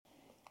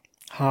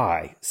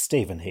Hi,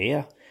 Stephen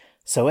here.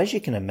 So, as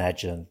you can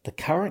imagine, the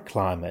current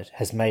climate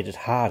has made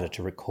it harder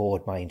to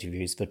record my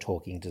interviews for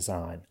Talking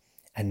Design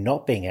and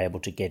not being able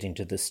to get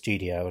into the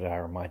studio at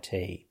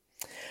RMIT.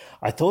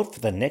 I thought for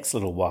the next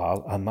little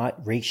while I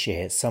might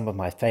reshare some of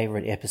my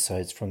favourite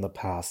episodes from the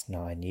past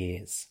 9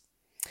 years.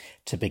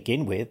 To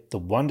begin with, the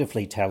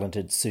wonderfully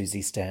talented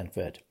Susie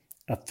Stanford,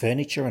 a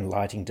furniture and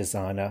lighting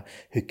designer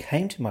who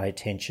came to my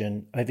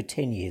attention over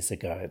 10 years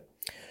ago.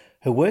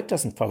 Her work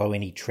doesn't follow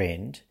any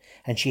trend,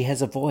 and she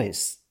has a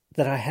voice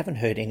that I haven't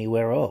heard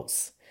anywhere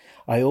else.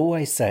 I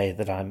always say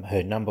that I'm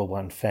her number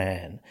one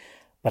fan,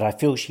 but I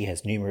feel she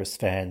has numerous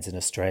fans in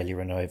Australia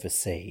and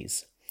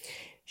overseas.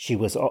 She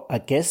was a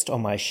guest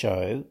on my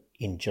show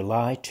in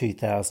July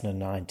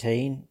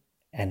 2019,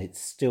 and it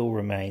still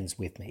remains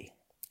with me.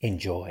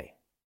 Enjoy.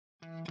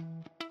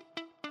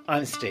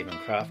 I'm Stephen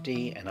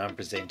Crafty, and I'm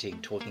presenting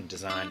Talking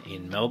Design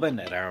in Melbourne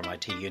at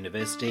RMIT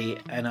University,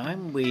 and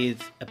I'm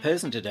with a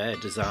person today, a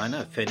designer,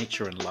 a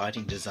furniture and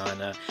lighting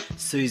designer,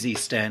 Susie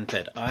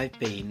Stanford. I've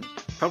been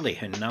probably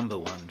her number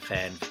one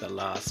fan for the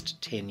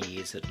last 10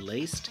 years at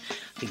least.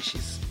 I think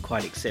she's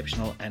quite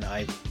exceptional, and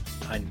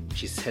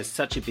she has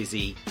such a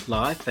busy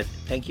life, but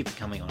thank you for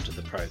coming onto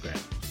the program.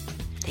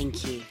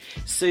 Thank you.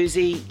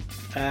 Susie,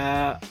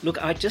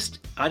 look, I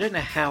don't know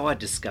how I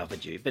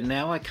discovered you, but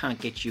now I can't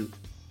get you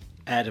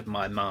out of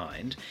my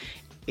mind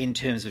in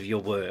terms of your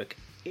work.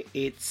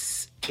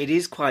 It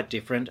is quite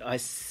different. I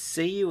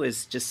see you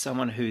as just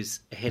someone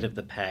who's ahead of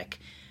the pack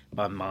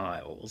by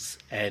miles,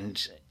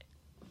 and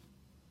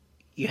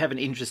you have an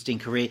interesting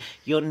career.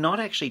 You're not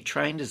actually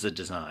trained as a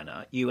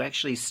designer. You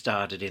actually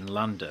started in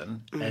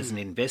London as an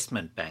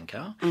investment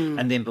banker,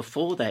 and then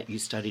before that you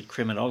studied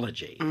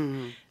criminology.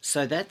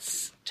 So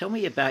tell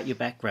me about your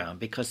background,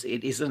 because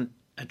it isn't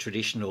a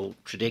traditional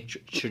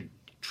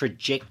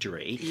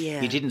trajectory.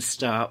 Yeah. You didn't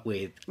start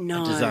with a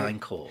design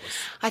course.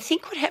 I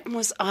think what happened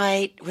was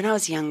when I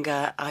was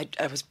younger, I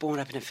was born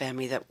up in a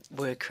family that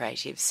were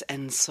creatives,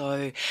 and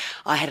so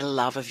I had a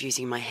love of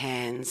using my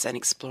hands and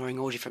exploring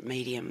all different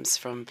mediums,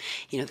 from,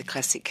 the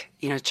classic,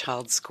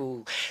 child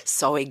school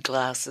sewing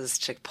glasses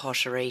to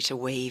pottery to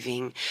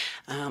weaving,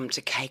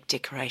 to cake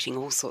decorating,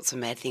 all sorts of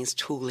mad things,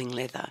 tooling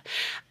leather.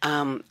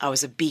 I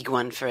was a big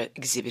one for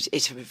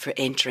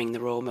entering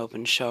the Royal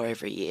Melbourne Show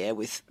every year,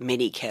 with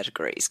many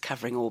categories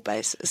covering all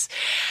bases.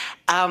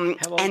 How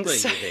old were you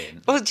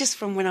then? Well, just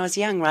from when I was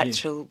young, right,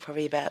 till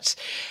probably about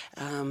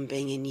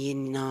being in year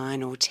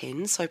 9 or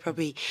 10, so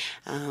probably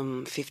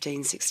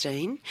 15,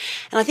 16.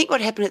 And I think what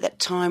happened at that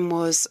time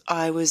was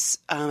I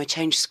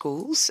changed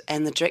schools,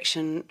 and the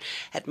direction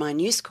at my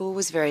new school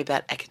was very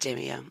about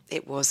academia.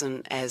 It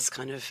wasn't as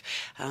kind of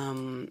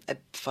a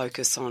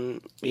focus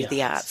on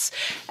the arts.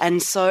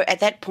 And so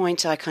at that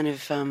point I kind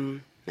of...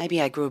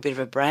 maybe I grew a bit of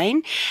a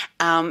brain,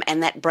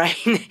 and that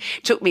brain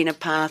took me in a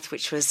path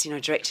which was,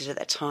 directed at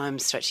that time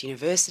straight to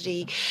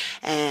university,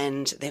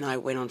 and then I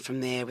went on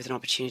from there with an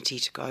opportunity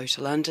to go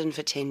to London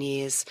for 10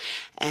 years,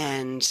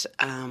 and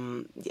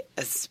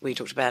as we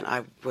talked about,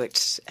 I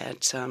worked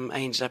at,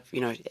 I ended up,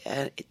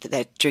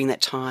 during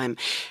that time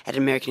at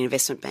an American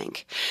investment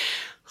bank.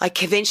 I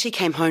eventually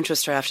came home to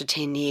Australia after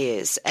 10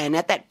 years, and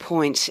at that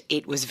point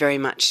it was very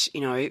much,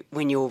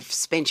 when you've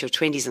spent your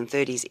 20s and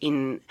 30s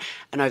in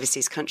an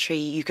overseas country,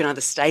 you can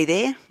either stay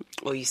there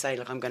or you say,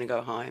 look, I'm going to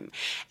go home.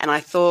 And I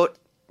thought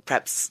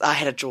perhaps I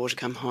had a draw to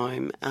come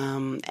home,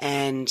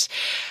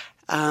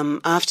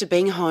 after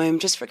being home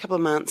just for a couple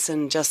of months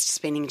and just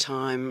spending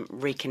time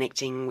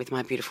reconnecting with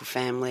my beautiful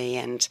family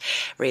and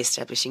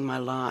re-establishing my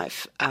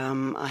life,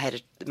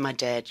 my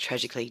dad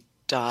tragically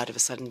died of a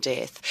sudden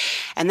death,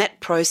 and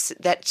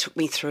that took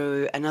me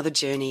through another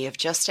journey of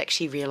just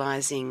actually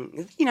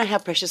realising, how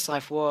precious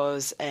life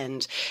was,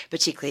 and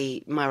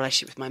particularly my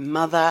relationship with my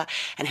mother,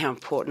 and how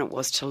important it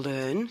was to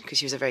learn, because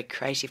she was a very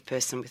creative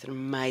person with an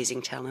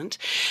amazing talent.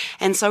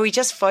 And so we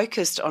just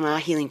focused on our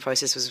healing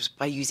process was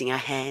by using our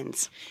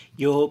hands.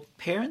 Your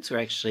parents were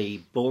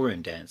actually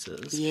ballroom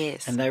dancers.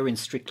 Yes. And they were in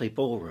Strictly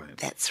Ballroom.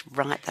 That's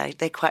right.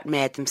 They're quite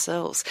mad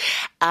themselves.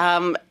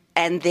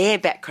 And their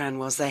background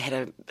was they had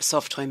a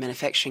soft toy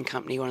manufacturing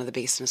company, one of the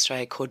biggest in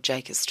Australia, called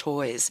Jacobs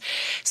Toys,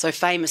 so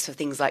famous for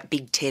things like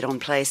Big Ted on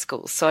Play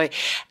School. So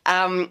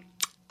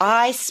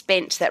I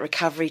spent that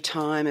recovery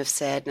time of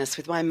sadness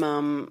with my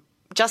mum,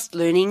 just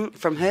learning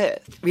from her,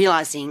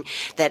 realising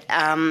that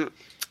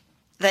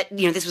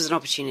this was an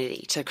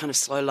opportunity to kind of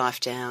slow life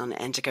down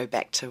and to go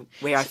back to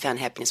where I found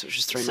happiness, which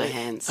was through my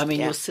hands. I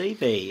mean, your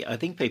CV, I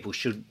think people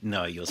should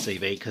know your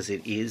CV because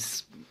it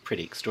is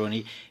pretty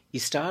extraordinary. You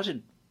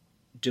started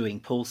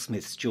doing Paul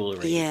Smith's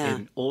jewellery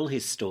in all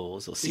his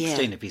stores, or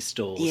 16 of his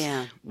stores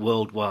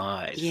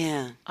worldwide.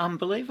 Yeah.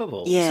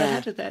 Unbelievable. Yeah. So how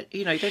did that,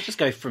 you don't just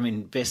go from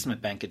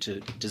investment banker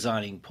to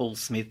designing Paul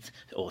Smith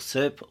or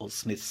Sir Paul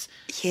Smith's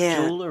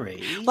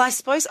jewellery. Well, I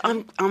suppose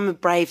I'm a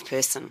brave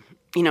person.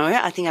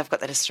 I think I've got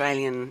that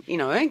Australian,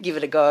 give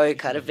it a go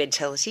kind of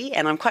mentality,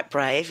 and I'm quite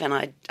brave,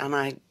 and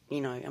I'm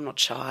not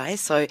shy.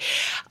 So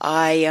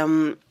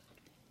I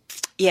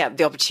yeah,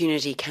 the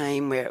opportunity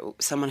came where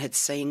someone had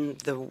seen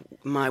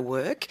my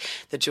work,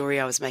 the jewellery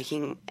I was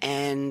making,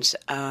 and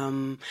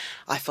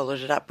I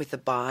followed it up with a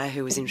buyer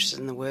who was interested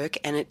in the work,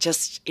 and it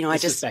just,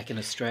 This was back in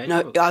Australia?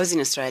 No, I was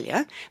in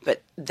Australia,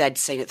 but they'd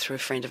seen it through a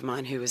friend of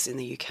mine who was in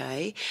the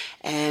UK,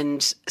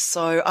 and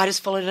so I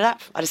just followed it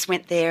up. I just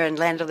went there and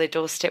landed on their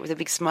doorstep with a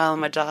big smile on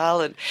my dial,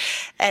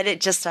 and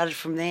it just started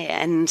from there.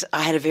 And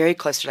I had a very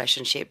close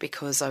relationship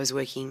because I was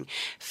working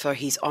for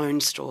his own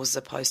stores as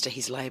opposed to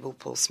his label,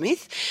 Paul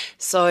Smith.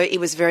 So it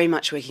was very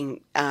much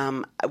working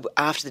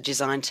after the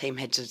design team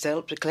had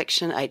developed a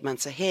collection 8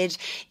 months ahead.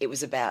 It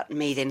was about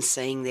me then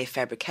seeing their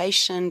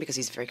fabrication because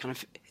he's very kind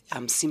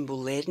of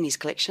symbol-led in his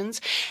collections,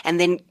 and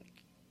then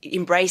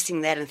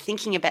embracing that and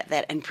thinking about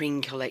that and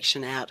bringing a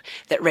collection out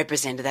that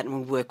represented that and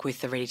would work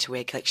with the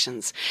ready-to-wear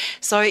collections.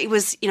 So it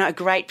was, a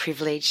great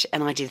privilege,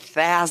 and I did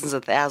thousands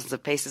and thousands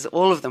of pieces,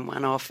 all of them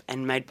one-off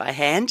and made by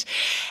hand,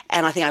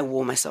 and I think I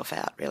wore myself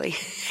out, really,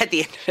 at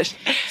the end of it.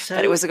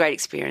 But it was a great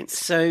experience.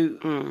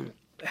 So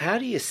how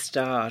do you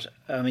start?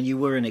 I mean, you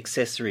were an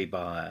accessory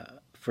buyer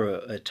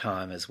for a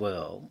time as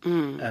well.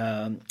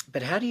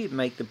 But how do you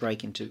make the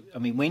break into... I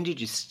mean, when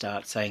did you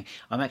start saying,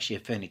 I'm actually a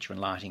furniture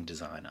and lighting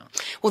designer?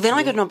 Well, then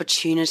I got an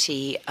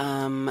opportunity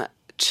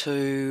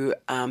to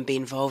be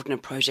involved in a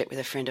project with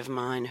a friend of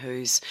mine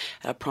who's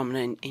a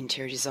prominent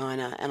interior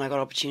designer, and I got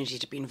an opportunity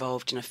to be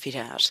involved in a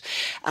fit-out,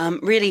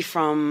 really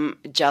from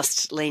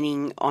just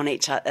leaning on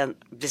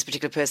this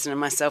particular person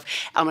and myself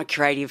on a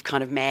creative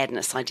kind of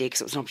madness idea,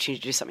 because it was an opportunity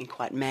to do something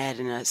quite mad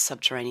in a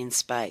subterranean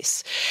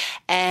space.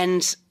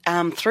 And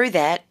through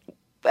that,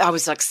 I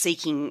was like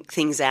seeking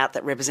things out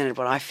that represented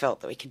what I felt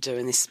that we could do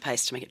in this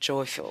space to make it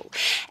joyful.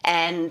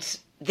 And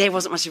there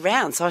wasn't much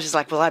around, so I was just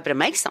like, well, I better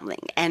make something.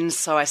 And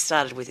so I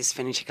started with this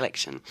furniture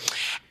collection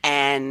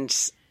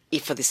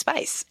for this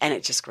space, and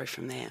it just grew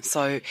from there.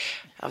 So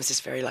I was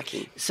just very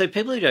lucky. So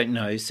people who don't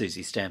know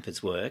Susie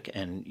Stanford's work,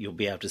 and you'll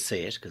be able to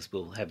see it because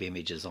we'll have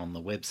images on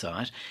the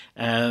website,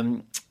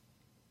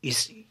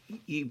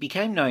 you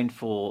became known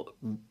for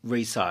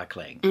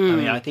recycling. I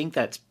mean, I think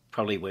that's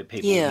probably where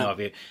people know of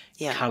you.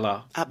 Yeah.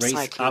 Colour,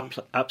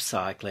 upcycling,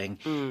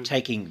 upcycling,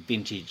 taking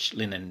vintage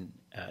linen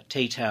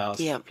tea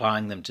towels,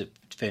 applying them to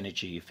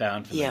furniture you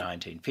found from the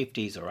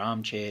 1950s or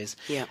armchairs.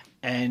 Yeah.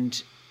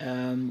 And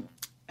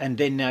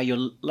then now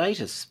your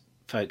latest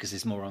focus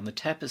is more on the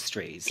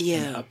tapestries,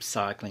 and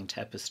upcycling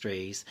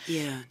tapestries.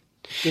 Yeah.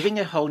 Giving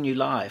a whole new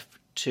life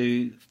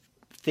to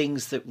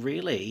things that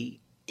really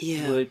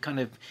were kind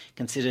of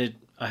considered,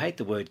 I hate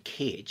the word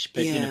kitsch,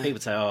 but people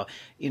say,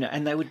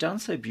 and they were done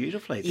so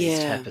beautifully, these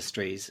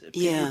tapestries.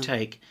 People would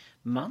take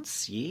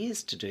months,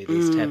 years to do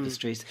these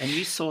tapestries, and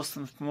you source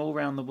them from all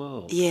around the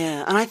world.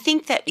 Yeah, and I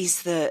think that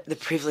is the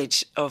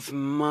privilege of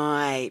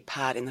my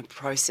part in the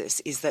process,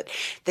 is that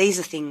these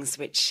are things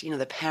which,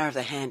 the power of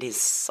the hand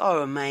is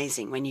so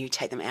amazing when you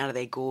take them out of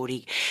their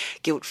gaudy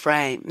gilt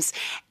frames.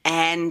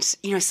 And,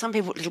 some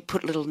people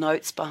put little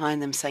notes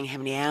behind them saying how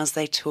many hours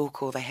they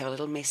took, or they have a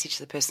little message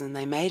to the person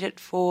they made it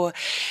for.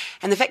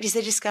 And the fact is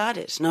they're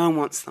discarded. No one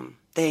wants them.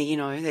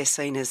 They're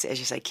seen as you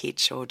say,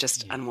 kitsch or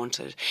just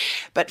unwanted.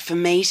 But for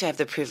me to have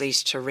the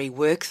privilege to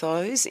rework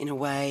those in a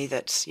way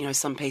that,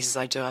 some pieces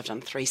I've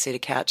done 3-seater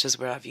couches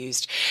where I've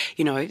used,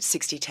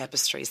 60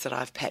 tapestries that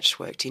I've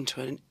patchworked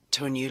into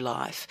a new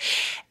life.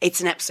 It's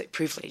an absolute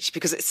privilege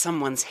because it's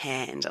someone's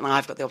hand, and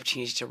I've got the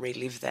opportunity to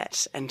relive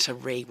that and to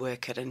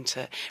rework it and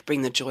to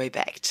bring the joy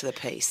back to the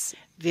piece.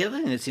 The other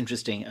thing that's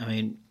interesting, I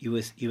mean, you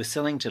were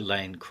selling to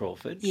Lane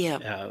Crawford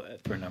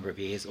for a number of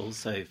years,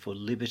 also for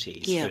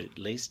Liberties for at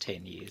least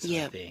 10 years,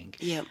 I think.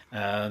 Yeah.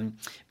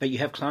 But you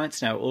have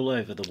clients now all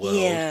over the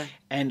world,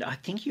 and I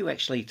think you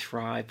actually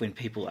thrive when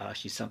people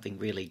ask you something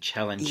really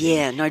challenging.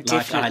 Yeah, no,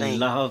 definitely.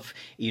 Like I love,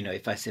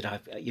 if I said,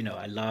 I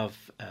love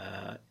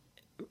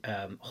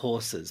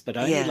horses, but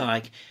only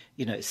like,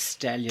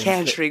 stallions.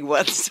 Cantering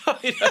ones.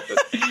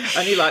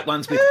 Only like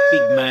ones with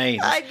big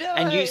manes. I know.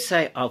 And you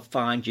say, I'll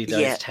find you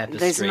those tapestries.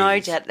 There's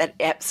no doubt that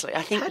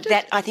absolutely.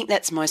 I think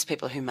that's most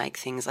people who make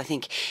things. I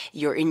think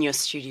you're in your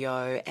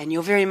studio and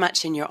you're very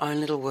much in your own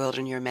little world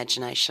and your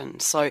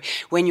imagination. So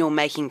when you're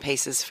making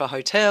pieces for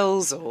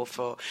hotels or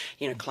for,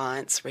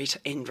 clients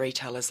in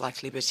retailers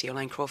like Liberty or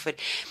Lane Crawford,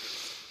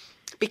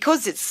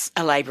 because it's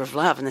a labour of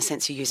love in the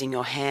sense you're using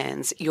your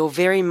hands, you're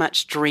very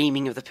much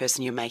dreaming of the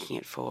person you're making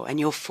it for, and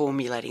you're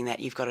formulating that.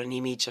 You've got an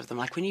image of them.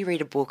 Like when you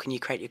read a book and you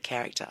create your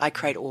character, I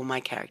create all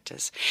my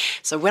characters.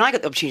 So when I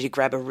got the opportunity to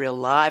grab a real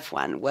live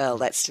one, well,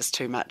 that's just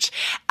too much.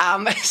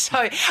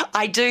 So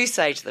I do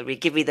say to them,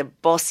 give me the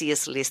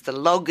bossiest list, the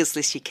longest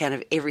list you can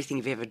of everything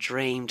you've ever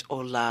dreamed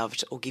or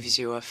loved or gives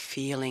you a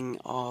feeling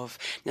of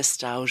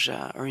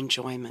nostalgia or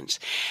enjoyment.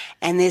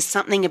 And there's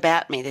something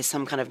about me, there's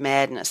some kind of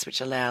madness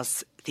which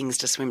allows things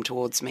to swim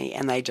towards me,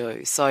 and they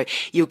do. So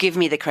you'll give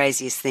me the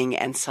craziest thing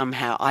and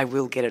somehow I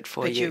will get it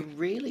for you. But you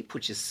really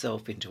put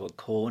yourself into a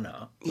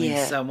corner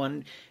when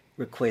someone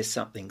request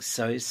something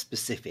so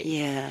specific.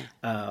 Yeah.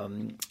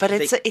 But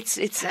it's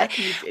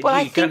well,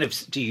 I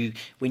think, do you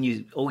when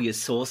you all your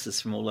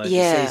sources from all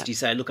overseas, do you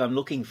say, look, I'm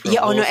looking for a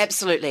horse. No,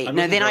 absolutely.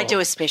 No, then I do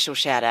a special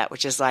shout out,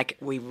 which is like,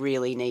 we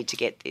really need to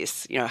get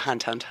this,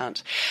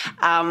 hunt.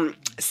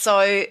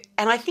 So,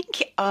 and I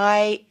think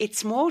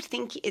it's more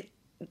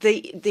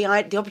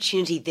the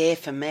opportunity there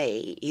for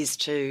me is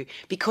to,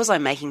 because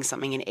I'm making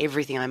something and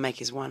everything I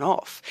make is one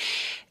off.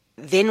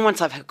 Then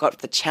once I've got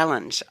the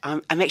challenge,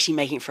 I'm actually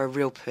making it for a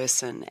real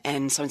person.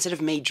 And so instead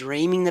of me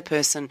dreaming the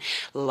person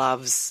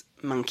loves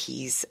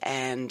monkeys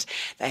and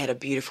they had a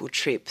beautiful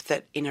trip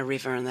that in a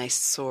river and they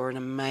saw an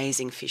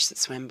amazing fish that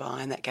swam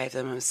by and that gave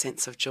them a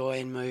sense of joy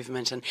and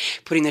movement, and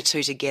putting the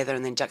two together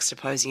and then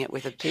juxtaposing it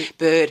with a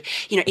bird.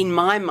 In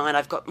my mind,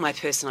 I've got my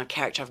person, my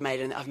character I've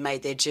made, and I've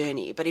made their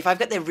journey. But if I've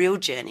got their real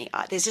journey,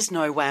 there's just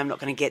no way I'm not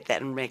going to get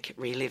that and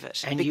relive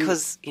it. And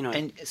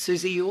And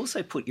Susie, you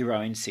also put your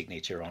own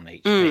signature on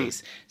each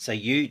piece. So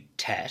you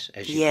tat,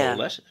 as you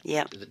call it,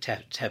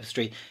 the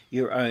tapestry,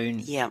 your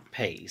own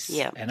piece.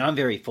 Yeah. And I'm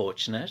very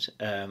fortunate.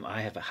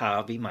 I have a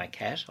Harvey, my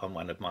cat, on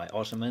one of my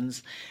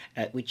ottomans,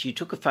 which you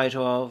took a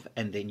photo of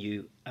and then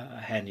you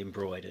hand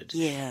embroidered.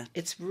 Yeah.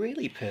 It's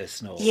really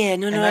personal. Yeah,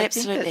 no,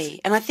 absolutely.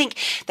 And I think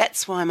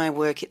that's why my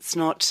work, it's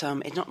not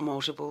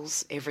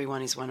multiples.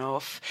 Everyone is one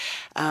off.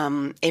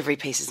 Every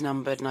piece is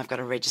numbered, and I've got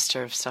a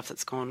register of stuff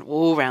that's gone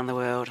all around the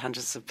world,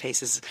 hundreds of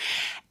pieces.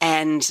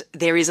 And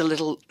there is a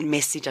little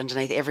message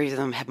underneath. Every of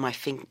them have my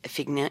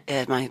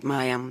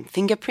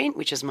fingerprint,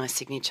 which is my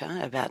signature,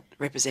 about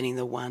representing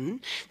the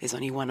one. There's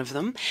only one of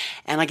them.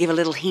 And I give a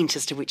little hint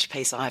as to which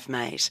piece I've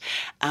made.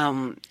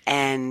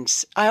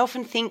 And I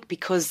often think,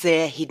 because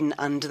they're hidden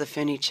under the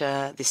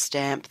furniture, this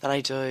stamp that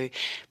I do,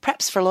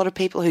 perhaps for a lot of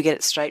people who get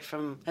it straight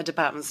from a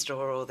department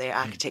store, or their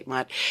architect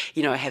might,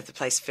 have the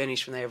place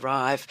furnished when they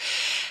arrive,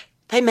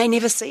 they may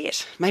never see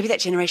it. Maybe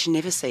that generation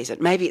never sees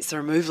it. Maybe it's the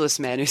removalist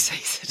man who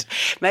sees it.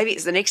 Maybe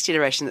it's the next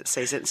generation that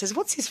sees it and says,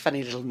 what's this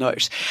funny little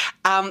note?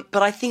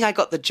 But I think I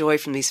got the joy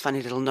from these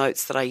funny little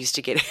notes that I used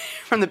to get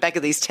from the back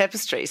of these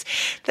tapestries,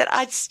 that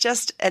it's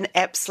just an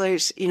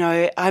absolute,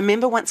 I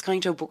remember once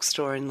going to a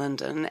bookstore in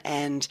London,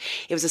 and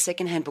it was a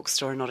second-hand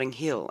bookstore in Notting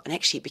Hill, and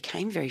actually it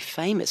became very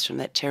famous from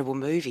that terrible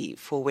movie,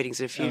 Four Weddings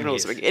and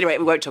Funerals. Oh, yes. Anyway,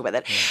 we won't talk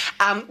about that.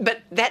 Yeah.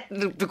 But that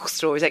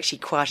bookstore was actually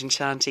quite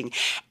enchanting.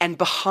 And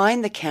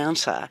behind the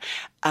counter,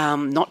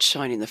 not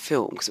shown in the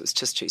film because it was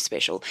just too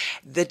special,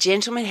 the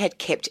gentleman had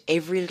kept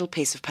every little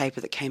piece of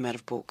paper that came out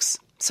of books.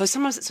 So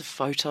sometimes it's a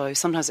photo,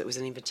 sometimes it was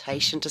an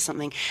invitation to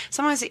something,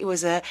 sometimes it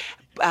was a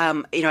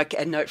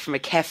note from a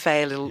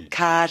cafe, a little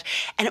card,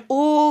 and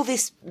all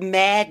this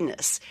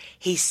madness.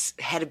 He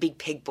had a big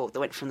pegboard that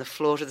went from the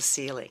floor to the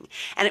ceiling.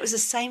 And it was the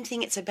same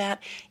thing. It's about,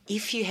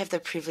 if you have the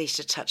privilege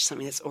to touch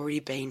something that's already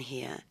been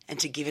here and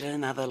to give it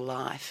another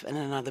life and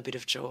another bit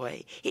of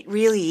joy, it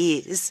really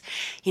is.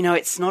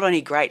 It's not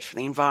only great for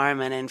the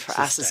environment and for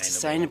us as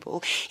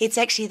sustainable, it's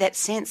actually that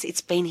sense,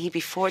 it's been here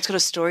before, it's got a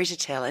story to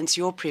tell, and it's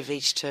your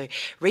privilege to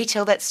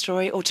retell that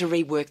story or to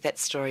rework that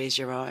story as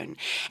your own.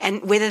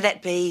 And whether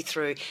that be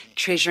through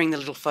treasuring the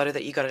little photo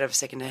that you got out of a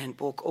second-hand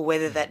book, or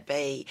whether that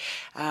be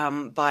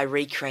by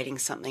recreating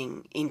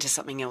something into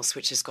something else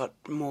which has got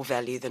more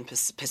value than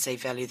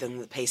perceived value than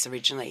the piece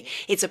originally.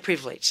 It's a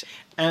privilege.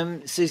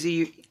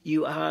 Susie,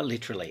 you are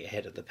literally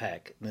ahead of the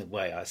pack, the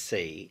way I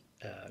see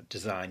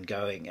design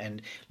going.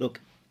 And look,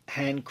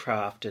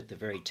 handcrafted, the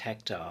very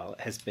tactile,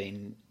 has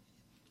been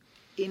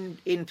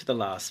in for the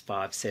last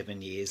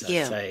 5-7 years.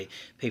 I'd say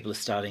people are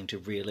starting to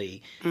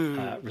really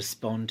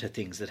respond to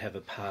things that have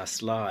a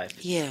past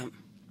life. Yeah.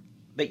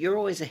 But you're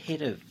always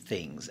ahead of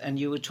things, and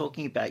you were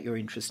talking about your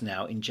interest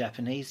now in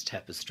Japanese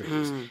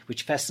tapestries,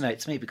 which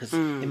fascinates me because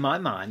in my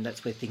mind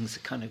that's where things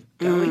are kind of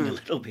going a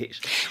little bit.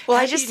 Well,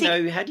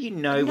 how do you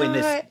know when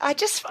this?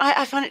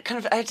 I find it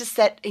kind of just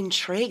that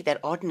intrigue, that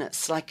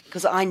oddness,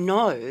 because I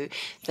know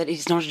that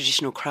it's not a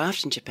traditional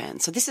craft in Japan.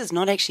 So this is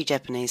not actually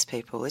Japanese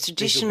people. It's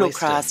traditional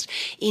craft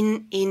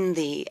in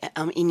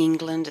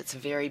England. It's a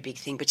very big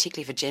thing,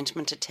 particularly for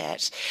gentlemen to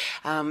tat.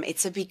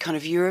 It's a big kind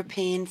of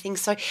European thing.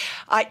 So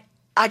I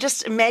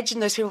just imagine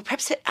those people,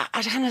 perhaps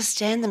I don't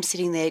understand them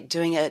sitting there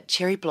doing a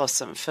cherry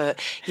blossom for,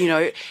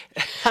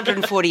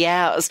 140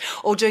 hours,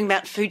 or doing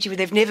Mount Fuji where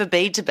they've never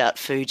been to Mount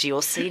Fuji,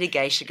 or seen a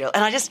geisha girl.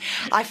 And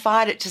I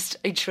find it just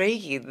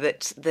intriguing,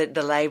 that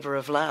the labour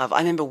of love. I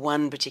remember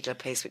one particular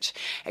piece, which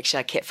actually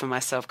I kept for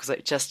myself because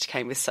it just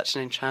came with such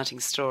an enchanting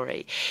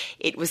story.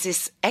 It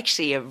was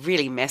actually a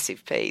really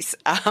massive piece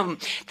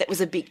that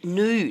was a big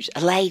nude,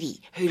 a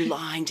lady who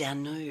lying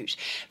down nude.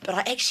 But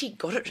I actually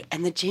got it,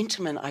 and the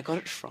gentleman I got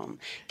it from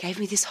gave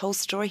me this whole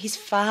story. His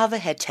father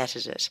had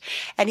tatted it,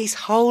 and his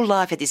whole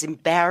life had this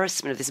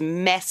embarrassment of this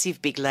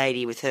massive big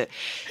lady with her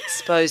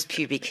exposed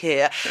pubic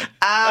hair,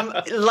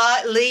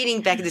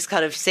 leaning back in this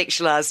kind of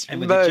sexualised and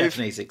with move. a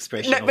Japanese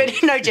expression. No, but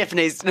no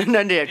Japanese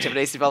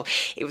involved.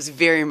 It was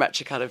very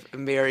much a kind of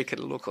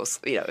American look, or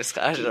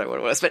I don't know what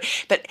it was,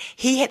 but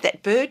he had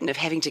that burden of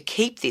having to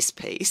keep this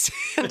piece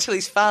until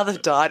his father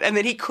died, and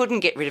then he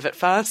couldn't get rid of it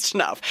fast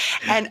enough.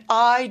 And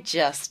I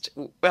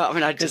think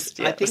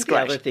the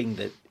other thing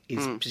that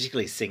is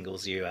particularly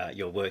singles you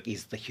your work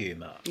is the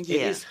humour. Yeah.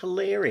 It is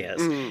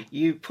hilarious.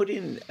 You put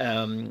in,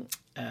 I've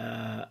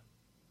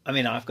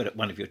got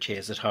one of your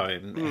chairs at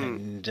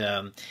home,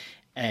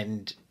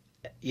 and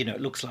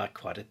it looks like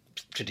quite a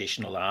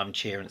traditional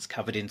armchair, and it's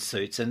covered in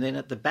suits. And then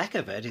at the back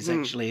of it is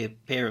actually a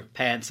pair of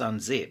pants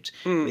unzipped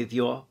with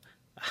your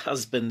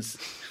husband's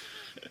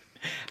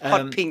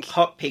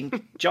hot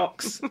pink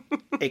jocks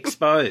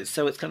exposed.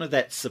 So it's kind of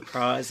that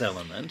surprise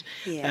element.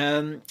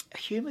 Yeah.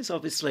 Humour's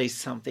obviously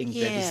something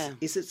that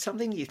is it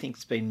something you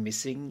think's been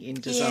missing in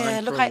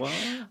design for a while?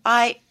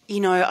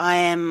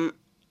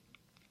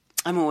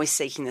 I'm always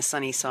seeking the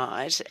sunny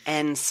side,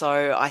 and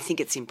so I think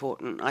it's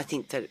important. I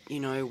think that,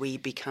 we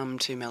become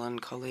too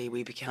melancholy,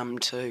 we become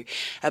too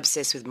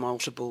obsessed with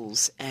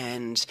multiples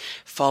and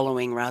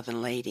following rather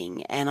than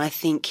leading. And I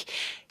think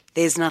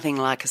there's nothing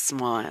like a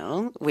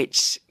smile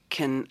which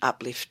can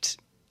uplift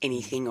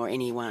anything or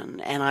anyone,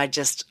 and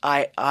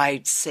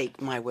I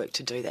seek my work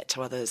to do that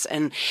to others,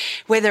 and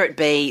whether it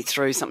be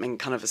through something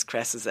kind of as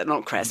crass as that,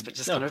 not crass, but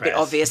just kind of a bit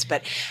obvious,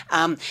 but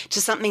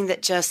to something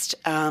that just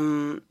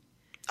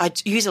I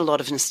use a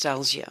lot of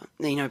nostalgia,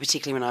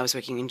 particularly when I was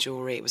working in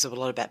jewellery. It was a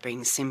lot about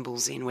bringing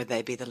symbols in, whether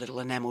they be the little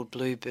enamelled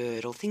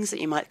bluebird or things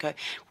that you might go,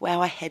 wow,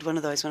 I had one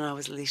of those when I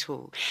was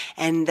little,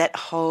 and that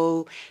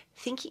whole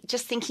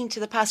thinking to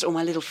the past. Or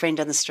my little friend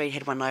down the street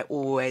had one, I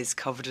always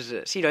coveted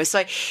it,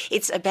 So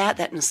it's about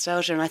that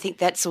nostalgia, and I think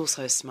that's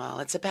also a smile.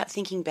 It's about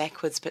thinking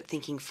backwards but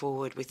thinking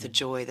forward with the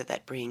joy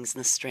that brings,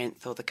 and the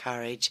strength or the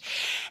courage.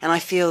 And I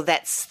feel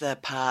that's the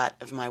part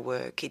of my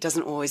work. It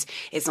doesn't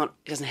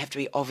have to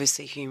be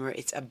obviously humour.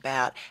 It's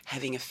about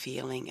having a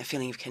feeling of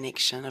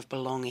connection, of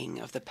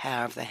belonging, of the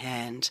power of the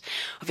hand,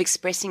 of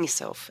expressing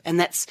yourself. And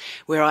that's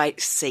where I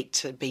seek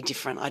to be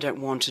different. I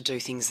don't want to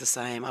do things the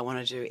same. I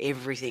want to do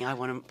everything. I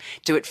want to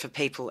do it for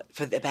people,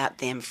 about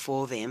them,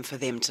 for them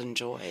to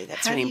enjoy.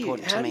 That's really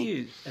important to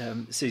me. How do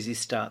you, Susie,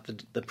 start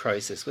the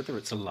process, whether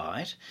it's a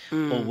light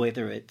or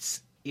whether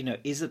it's,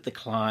 is it the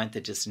client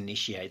that just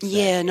initiates that?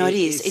 Yeah, no, it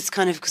is. It's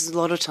kind of, because a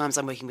lot of times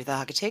I'm working with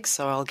architects,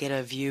 so I'll get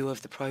a view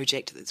of the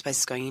project that the space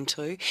is going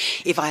into.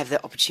 If I have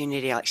the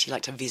opportunity, I actually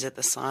like to visit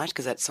the site,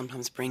 because that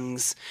sometimes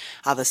brings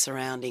other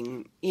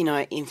surrounding,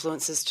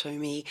 influences to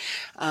me.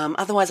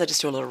 Otherwise, I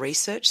just do a lot of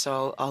research,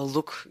 so I'll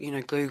look,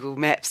 Google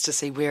Maps to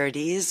see where it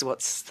is,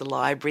 what's the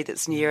library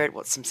that's near it,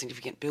 what's some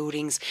significant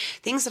buildings,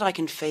 things that I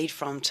can feed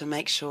from to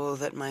make sure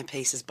that my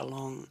pieces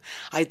belong.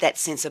 That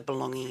sense of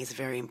belonging is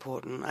very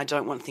important. I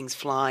don't want things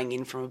flying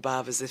in from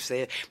above as if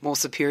they're more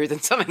superior than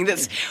something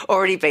that's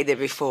already been there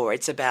before.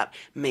 It's about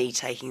me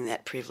taking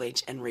that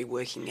privilege and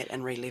reworking it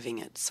and reliving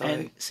it. So,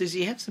 and Susie,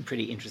 you have some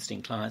pretty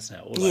interesting clients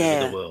now all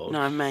over the world.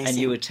 No, amazing. And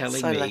you were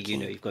telling me, lucky.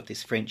 You've got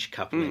this French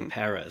couple in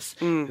Paris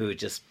who are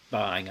just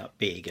buying up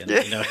big, and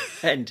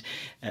and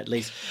at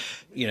least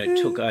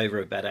took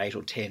over about 8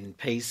 or 10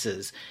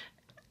 pieces.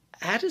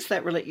 How does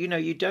that relate?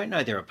 You don't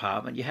know their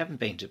apartment. You haven't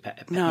been to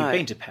No. You've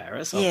been to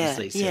Paris,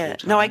 obviously, several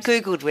times. No, I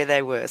Googled where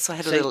they were, so I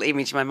had a little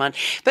image in my mind.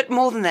 But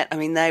more than that,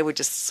 they were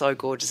just so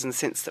gorgeous in the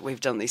sense that we've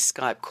done these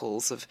Skype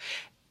calls of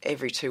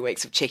every 2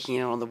 weeks of checking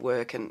in on the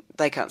work, and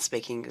they can't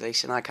speak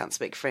English and I can't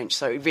speak French,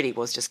 so it really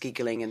was just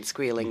giggling and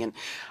squealing and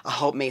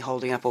me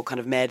holding up all kind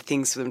of mad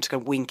things for them to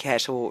kind of wink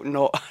at or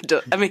not.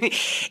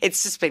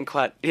 It's just been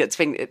it's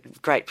been a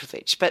great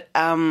privilege. But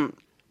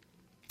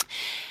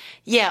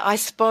yeah, I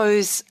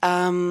suppose,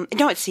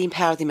 it's the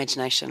power of the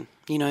imagination.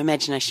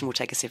 Imagination will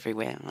take us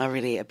everywhere. I'm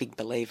really a big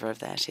believer of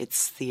that.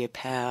 It's the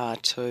power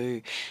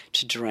to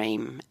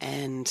dream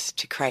and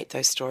to create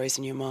those stories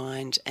in your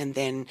mind, and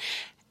then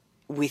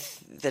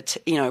with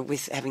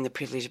with having the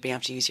privilege of being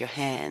able to use your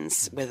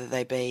hands, whether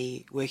they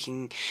be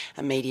working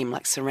a medium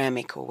like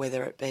ceramic, or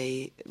whether it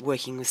be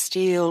working with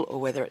steel, or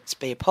whether it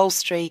be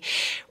upholstery,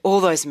 all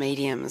those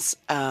mediums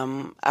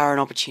are an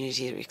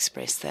opportunity to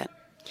express that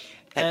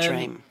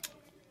dream.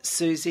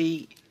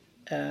 Susie,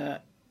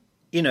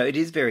 it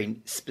is very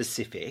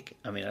specific.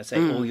 I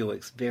say all your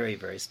work's very,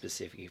 very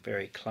specific,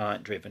 very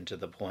client-driven to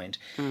the point.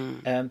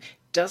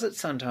 Does it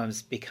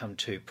sometimes become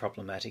too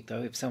problematic,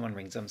 though, if someone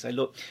rings up and say,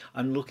 look,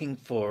 I'm looking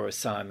for a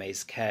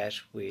Siamese cat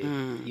with,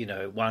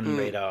 one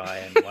red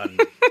eye and one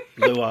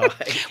blue eye?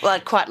 Well,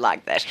 I'd quite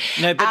like that.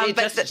 No, but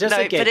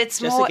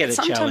it's more...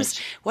 Sometimes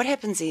what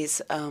happens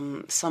is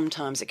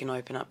sometimes it can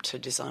open up to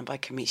design by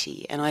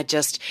committee, and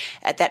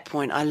at that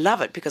point, I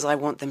love it because I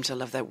want them to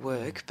love that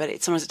work, but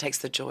sometimes it takes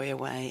the joy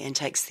away and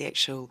takes the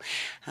actual...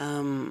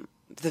 the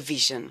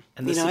vision,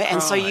 and the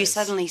and so you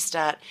suddenly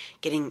start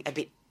getting a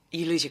bit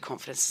you lose your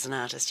confidence as an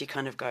artist. You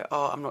kind of go,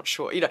 oh, I'm not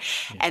sure,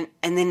 and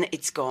then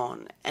it's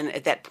gone. And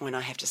at that point,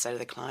 I have to say to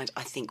the client,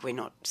 I think we're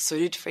not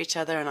suited for each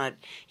other, and I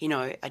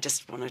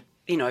just want to,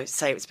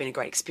 say it's been a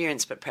great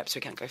experience, but perhaps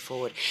we can't go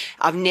forward.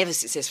 I've never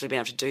successfully been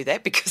able to do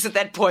that because at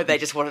that point they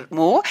just wanted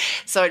more,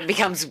 so it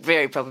becomes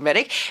very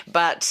problematic.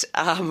 But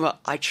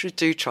I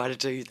do try to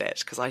do that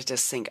because I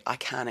just think I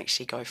can't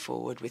actually go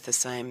forward with the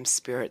same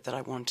spirit that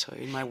I want to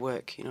in my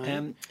work.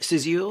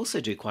 Susie, you also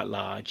do quite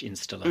large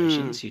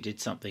installations. You did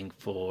something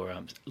for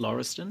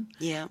Lauriston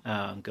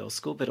Girls'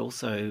 School, but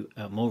also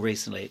more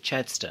recently at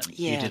Chadstone.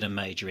 You did a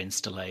major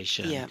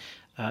installation. Yeah.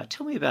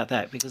 Tell me about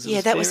that, because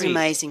that was an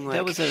amazing work.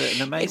 That was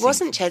an amazing. It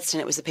wasn't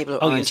Chadstone; it was the people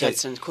who owned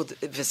Chadstone, called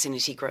the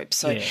Vicinity Group.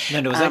 So,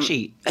 it was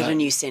actually at a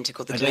new centre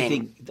called the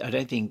Glen. I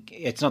don't think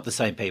it's not the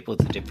same people.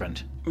 It's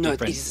different. No,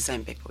 it is the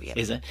same people. Yeah,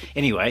 is it?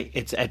 Anyway,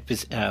 it's at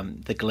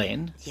the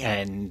Glen,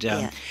 and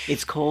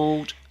it's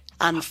called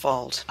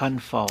Unfold.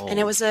 Unfold. And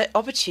it was an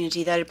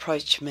opportunity. They'd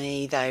approached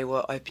me. They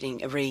were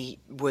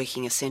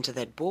reworking a centre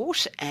they'd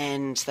bought,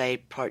 and they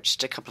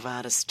approached a couple of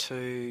artists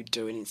to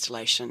do an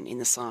installation in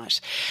the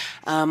site.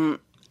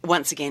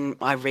 Once again,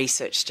 I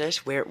researched it,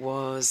 where it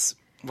was,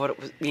 what it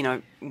was,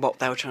 what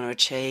they were trying to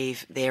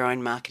achieve, their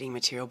own marketing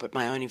material, but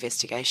my own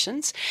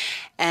investigations.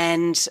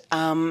 And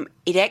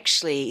it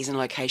actually is in a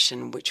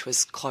location which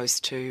was close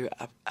to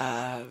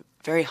a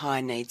very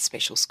high needs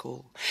special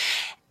school.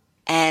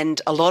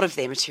 And a lot of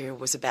their material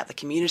was about the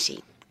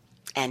community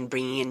and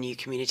bringing a new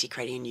community,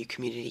 creating a new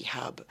community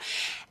hub.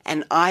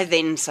 And I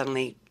then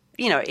suddenly,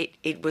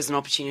 it was an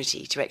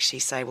opportunity to actually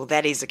say, well,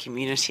 that is a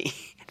community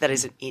that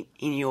is in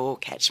your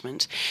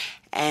catchment,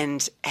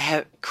 and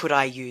how could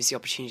I use the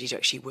opportunity to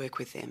actually work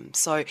with them?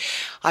 So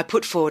I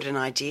put forward an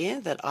idea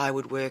that I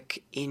would work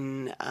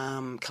in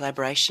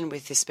collaboration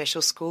with this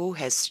special school,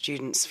 has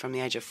students from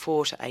the age of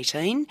 4 to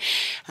 18,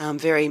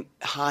 very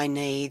high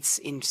needs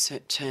in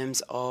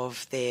terms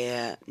of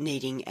their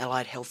needing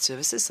allied health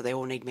services, so they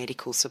all need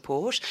medical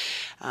support.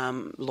 A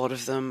lot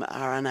of them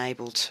are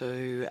unable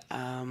to,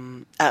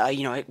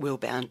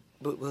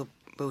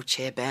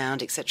 wheelchair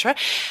bound, etc.,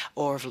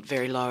 or of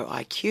very low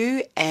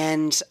IQ.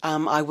 And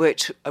I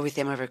worked with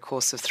them over a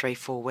course of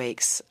 3-4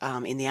 weeks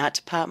in the art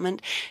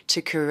department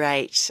to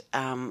create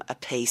a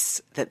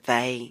piece that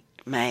they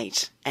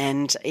made.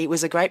 And it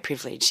was a great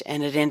privilege,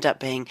 and it ended up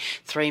being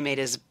 3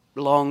 metres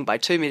long by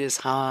 2 metres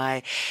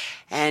high,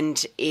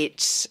 and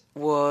it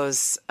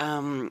was...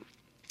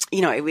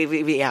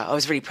 I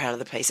was really proud of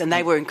the piece, and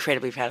they were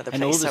incredibly proud of the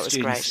piece, so it was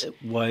great. And all the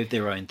students wove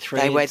their own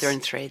threads. They wove their own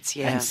threads,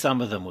 yeah. And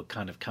some of them were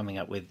kind of coming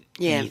up with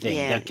anything.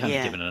 They'd kind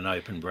of given an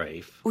open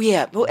brief. Well,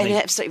 yeah, and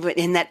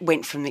absolutely, and that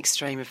went from the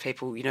extreme of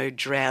people,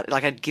 drown.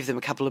 Like, I'd give them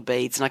a couple of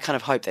beads, and I kind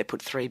of hoped they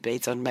put 3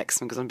 beads on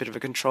maximum because I'm a bit of a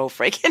control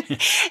freak.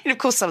 And of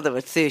course, some of them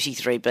were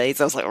 33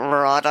 beads. I was like,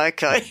 right,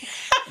 okay.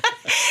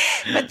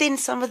 But then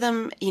some of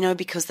them,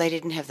 because they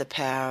didn't have the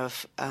power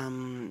of,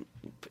 kind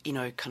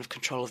of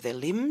control of their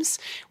limbs,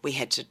 we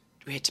had to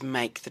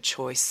make the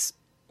choice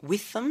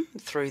with them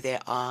through their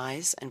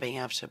eyes and being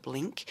able to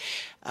blink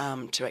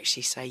to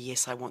actually say,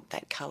 yes, I want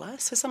that colour.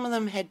 So some of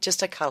them had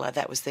just a colour,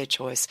 that was their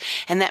choice.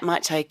 And that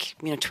might take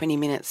 20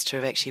 minutes to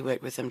have actually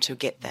worked with them to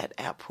get that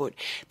output,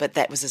 but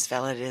that was as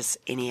valid as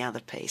any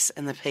other piece.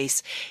 And the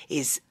piece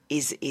is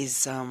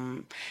it's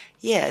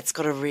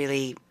got a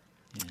really...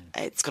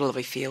 It's got a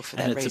lovely feel for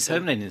that reason. And it's a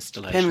permanent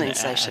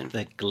installation. At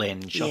the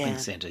Glen Shopping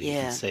Centre. You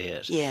can see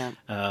it. Yeah.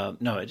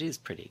 No, it is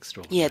pretty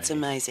extraordinary. Yeah, it's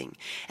amazing.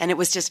 And it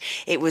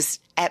was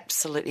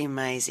absolutely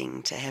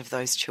amazing to have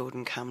those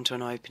children come to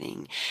an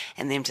opening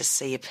and them to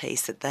see a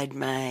piece that they'd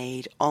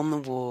made on the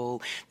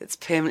wall that's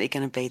permanently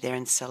going to be there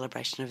in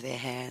celebration of their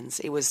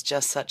hands. It was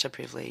just such a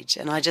privilege.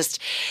 And I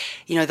just,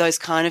 those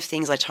kind of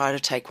things, I try to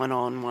take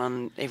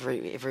one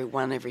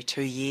every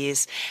 2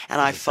 years. And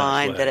I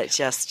find that it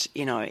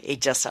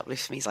just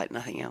uplifts me like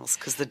nothing else,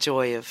 because the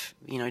joy of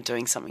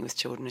doing something with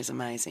children is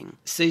amazing.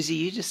 Susie,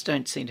 you just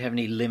don't seem to have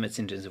any limits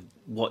in terms of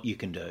what you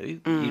can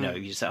do.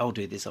 You say, I'll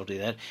do this, I'll do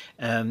that.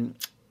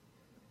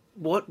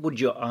 What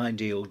would your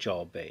ideal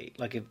job be?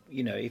 Like,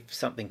 if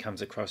something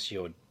comes across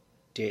your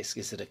desk,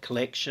 is it a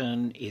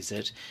collection? Is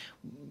it...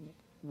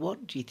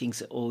 What do you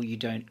think's all you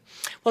don't...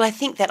 Well, I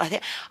think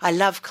I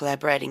love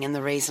collaborating, and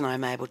the reason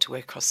I'm able to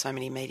work across so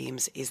many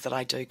mediums is that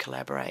I do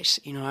collaborate.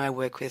 I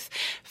work with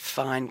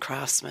fine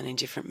craftsmen in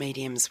different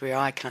mediums where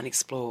I can't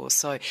explore.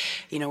 So,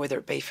 whether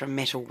it be from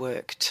metal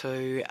work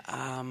to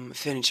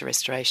furniture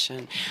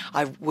restoration,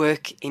 I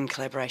work in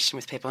collaboration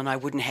with people, and I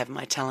wouldn't have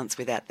my talents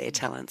without their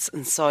talents.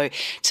 And so,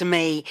 to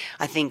me,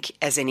 I think,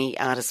 as any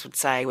artist would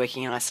say,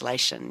 working in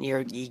isolation,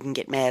 you can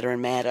get madder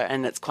and madder,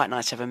 and it's quite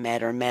nice to have a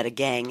madder and madder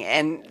gang,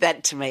 and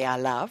that to me I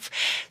love.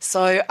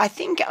 So I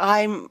think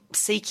I'm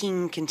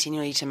seeking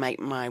continually to make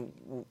my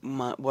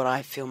what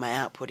I feel my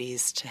output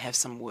is to have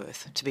some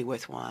worth, to be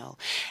worthwhile.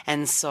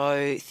 And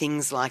so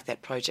things like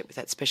that project with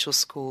that special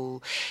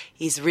school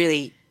is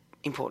really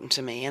important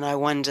to me, and I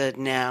wondered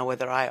now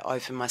whether I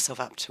open myself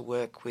up to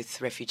work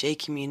with refugee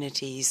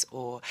communities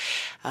or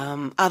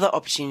other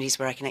opportunities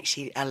where I can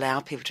actually allow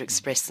people to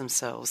express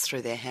themselves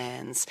through their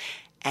hands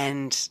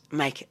and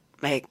make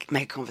make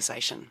a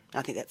conversation.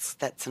 I think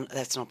that's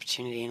an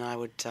opportunity, and I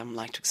would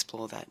like to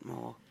explore that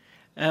more.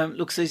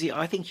 Look, Susie,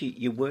 I think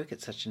you work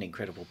at such an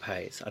incredible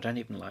pace. I don't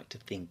even like to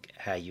think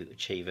how you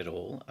achieve it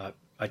all.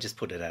 I just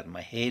put it out of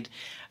my head.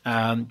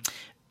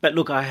 But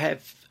look, I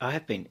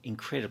have been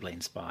incredibly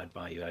inspired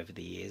by you over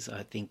the years.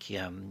 I think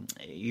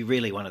you're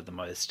really one of the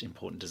most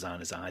important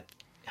designers I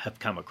have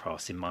come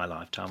across in my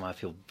lifetime. I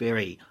feel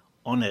very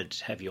honoured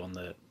to have you on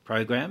the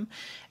program,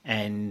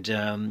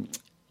 and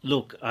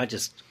look, I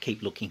just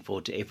keep looking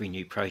forward to every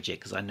new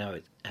project because I know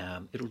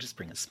it'll just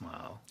bring a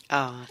smile.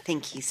 Oh,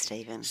 thank you,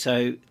 Stephen.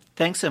 So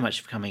thanks so much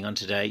for coming on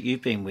today.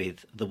 You've been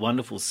with the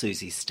wonderful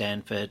Susie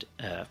Stanford,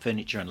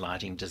 furniture and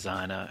lighting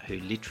designer, who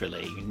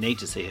literally, you need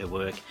to see her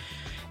work.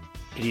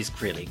 It is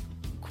really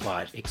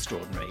quite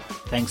extraordinary.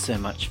 Thanks so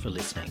much for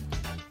listening.